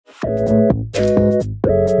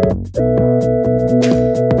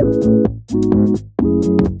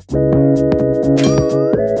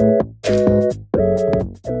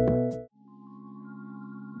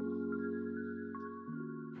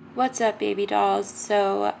What's up, baby dolls?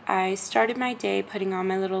 So I started my day putting on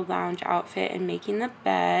my little lounge outfit and making the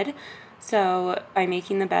bed. So by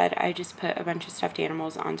making the bed, I just put a bunch of stuffed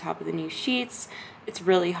animals on top of the new sheets. It's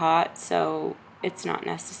really hot, so it's not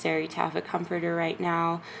necessary to have a comforter right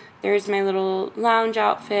now. There's my little lounge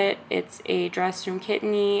outfit. It's a dress from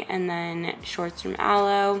Kittany and then shorts from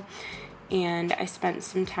Aloe. And I spent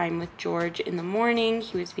some time with George in the morning.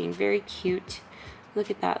 He was being very cute.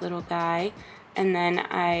 Look at that little guy. And then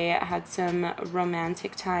I had some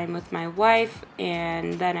romantic time with my wife,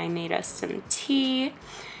 and then I made us some tea.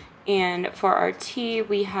 And for our tea,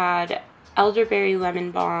 we had elderberry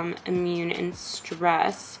lemon balm, immune and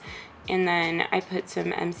stress. And then I put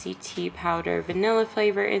some MCT powder vanilla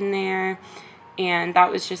flavor in there. And that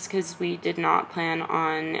was just because we did not plan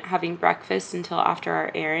on having breakfast until after our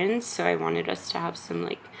errands. So I wanted us to have some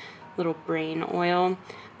like little brain oil.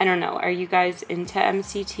 I don't know, are you guys into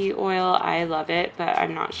MCT oil? I love it, but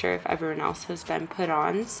I'm not sure if everyone else has been put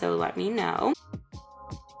on, so let me know.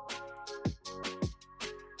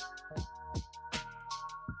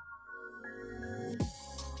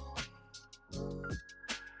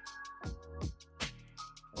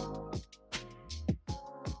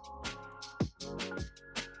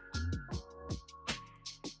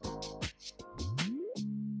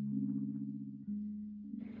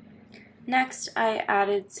 Next, I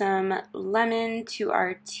added some lemon to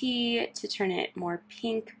our tea to turn it more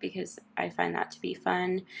pink because I find that to be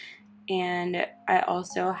fun. And I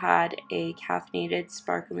also had a caffeinated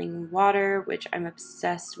sparkling water, which I'm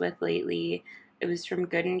obsessed with lately. It was from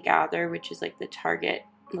Good and Gather, which is like the Target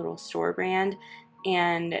little store brand.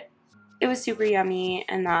 And it was super yummy,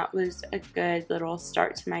 and that was a good little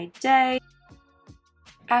start to my day.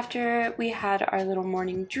 After we had our little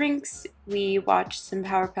morning drinks, we watched some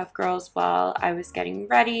Powerpuff Girls while I was getting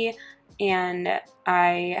ready, and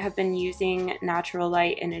I have been using natural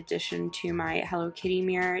light in addition to my Hello Kitty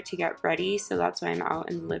mirror to get ready, so that's why I'm out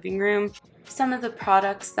in the living room. Some of the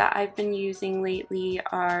products that I've been using lately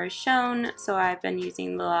are shown. So I've been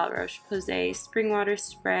using the La Roche-Posay Spring Water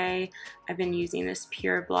Spray. I've been using this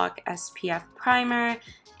Pure Block SPF Primer.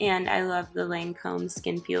 And I love the Lancome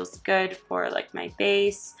Skin Feels Good for like my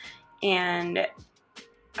base. And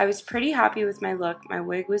I was pretty happy with my look. My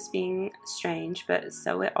wig was being strange, but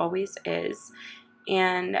so it always is.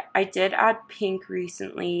 And I did add pink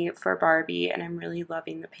recently for Barbie, and I'm really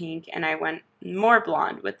loving the pink. And I went more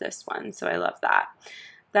blonde with this one, so I love that.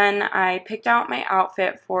 Then I picked out my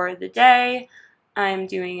outfit for the day. I'm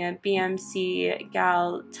doing a BMC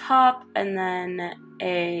gal top and then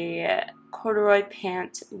a corduroy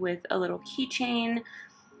pant with a little keychain,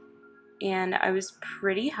 and I was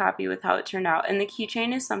pretty happy with how it turned out. And the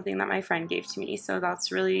keychain is something that my friend gave to me, so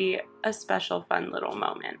that's really a special fun little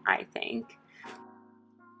moment, I think.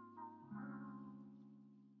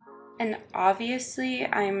 And obviously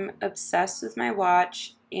I'm obsessed with my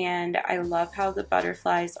watch, and I love how the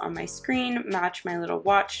butterflies on my screen match my little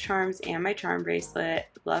watch charms and my charm bracelet.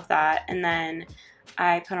 Love that. And then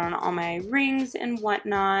I put on all my rings and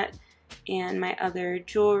whatnot and my other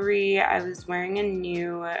jewelry. I was wearing a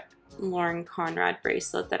new Lauren Conrad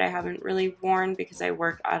bracelet that I haven't really worn because I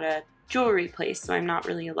work at a jewelry place, so I'm not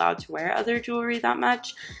really allowed to wear other jewelry that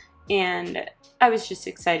much. And I was just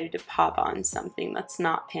excited to pop on something that's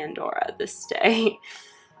not Pandora this day.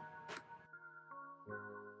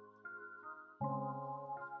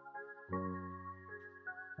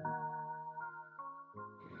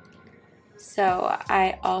 So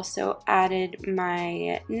I also added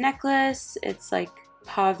my necklace. It's like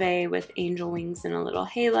pave with angel wings and a little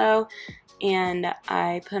halo. And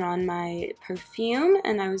I put on my perfume,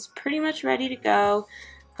 and I was pretty much ready to go.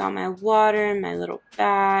 Got my water, my little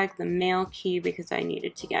bag, the mail key because I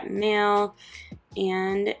needed to get mail,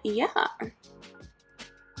 and yeah.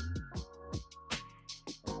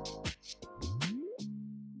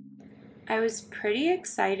 I was pretty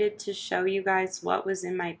excited to show you guys what was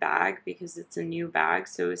in my bag because it's a new bag,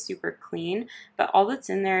 so it was super clean. But all that's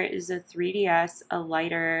in there is a 3DS, a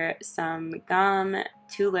lighter, some gum,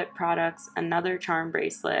 2 lip products, another charm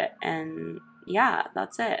bracelet, and yeah,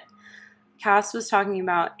 that's it. Cass was talking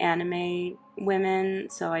about anime women,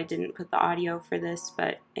 so I didn't put the audio for this,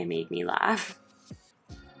 but it made me laugh.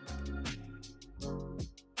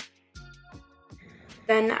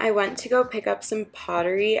 Then I went to go pick up some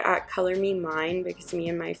pottery at Color Me Mine because me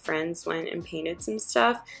and my friends went and painted some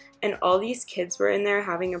stuff, and all these kids were in there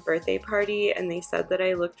having a birthday party, and they said that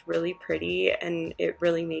I looked really pretty, and it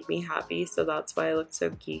really made me happy, so that's why I looked so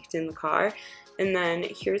geeked in the car. And then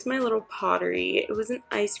here's my little pottery. It was an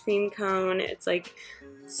ice cream cone. It's like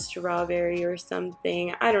strawberry or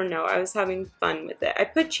something. I don't know. I was having fun with it. I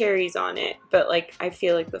put cherries on it, but like I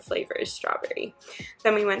feel like the flavor is strawberry.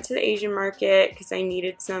 Then we went to the Asian market because I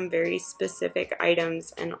needed some very specific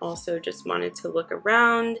items and also just wanted to look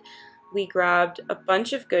around. We grabbed a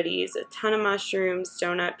bunch of goodies, a ton of mushrooms,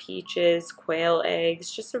 donut peaches, quail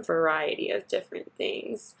eggs, just a variety of different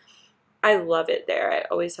things. I love it there. I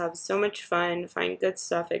always have so much fun, find good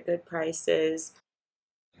stuff at good prices.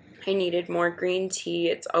 I needed more green tea.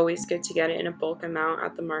 It's always good to get it in a bulk amount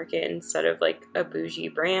at the market instead of like a bougie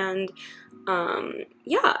brand.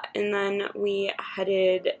 Yeah, and then we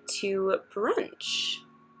headed to brunch.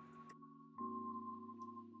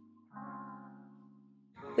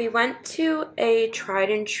 We went to a tried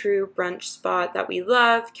and true brunch spot that we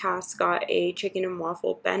love. Cass got a chicken and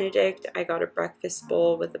waffle Benedict. I got a breakfast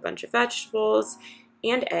bowl with a bunch of vegetables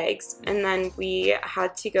and eggs. And then we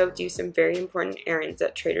had to go do some very important errands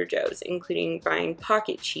at Trader Joe's, including buying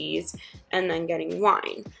pocket cheese and then getting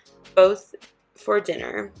wine, both for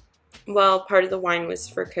dinner. Well, part of the wine was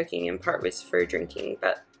for cooking and part was for drinking,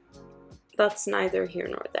 but that's neither here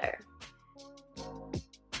nor there.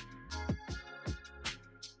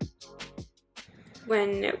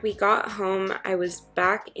 When we got home, I was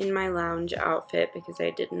back in my lounge outfit because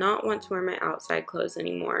I did not want to wear my outside clothes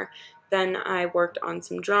anymore. Then I worked on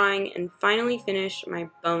some drawing and finally finished my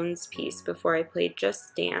bones piece before I played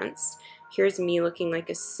Just Dance. Here's me looking like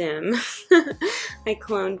a sim. I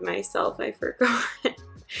cloned myself, I forgot.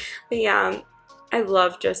 But yeah, I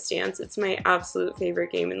love Just Dance. It's my absolute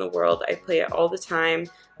favorite game in the world. I play it all the time.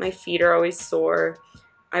 My feet are always sore.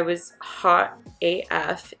 I was hot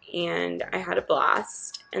AF and I had a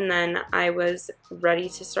blast, and then I was ready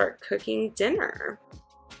to start cooking dinner.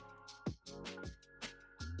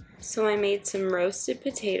 So I made some roasted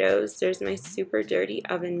potatoes. There's my super dirty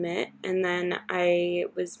oven mitt, and then I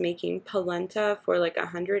was making polenta for like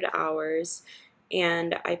 100 hours,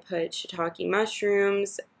 and I put shiitake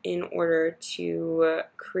mushrooms in order to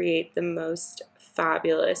create the most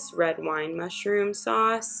fabulous red wine mushroom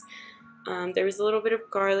sauce. There was a little bit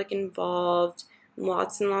of garlic involved,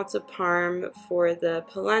 lots and lots of parm for the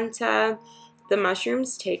polenta. The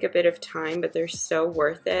mushrooms take a bit of time, but they're so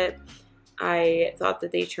worth it. I thought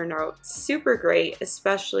that they turned out super great,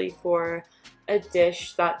 especially for a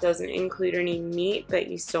dish that doesn't include any meat, but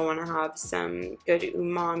you still want to have some good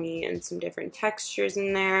umami and some different textures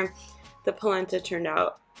in there. The polenta turned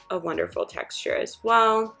out a wonderful texture as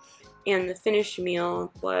well. And the finished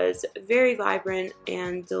meal was very vibrant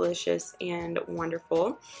and delicious and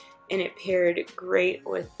wonderful. And it paired great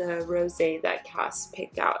with the rosé that Cass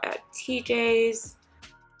picked out at TJ's.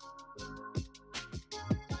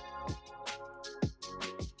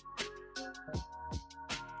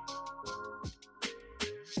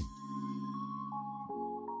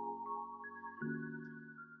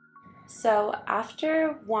 So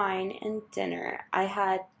after wine and dinner, I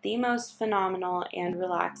had the most phenomenal and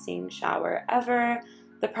relaxing shower ever.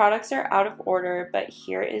 The products are out of order, but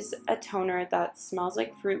here is a toner that smells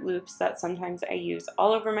like Fruit Loops that sometimes I use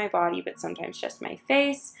all over my body, but sometimes just my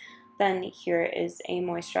face. Then here is a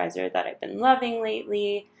moisturizer that I've been loving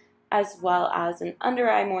lately, as well as an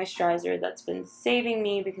under eye moisturizer that's been saving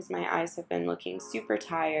me because my eyes have been looking super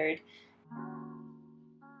tired.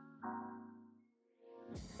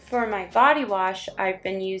 For my body wash, I've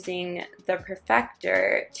been using the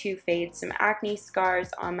Perfector to fade some acne scars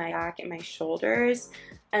on my back and my shoulders.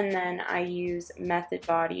 And then I use Method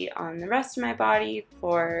Body on the rest of my body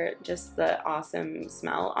for just the awesome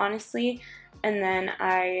smell, honestly. And then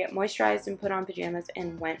I moisturized and put on pajamas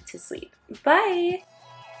and went to sleep. Bye!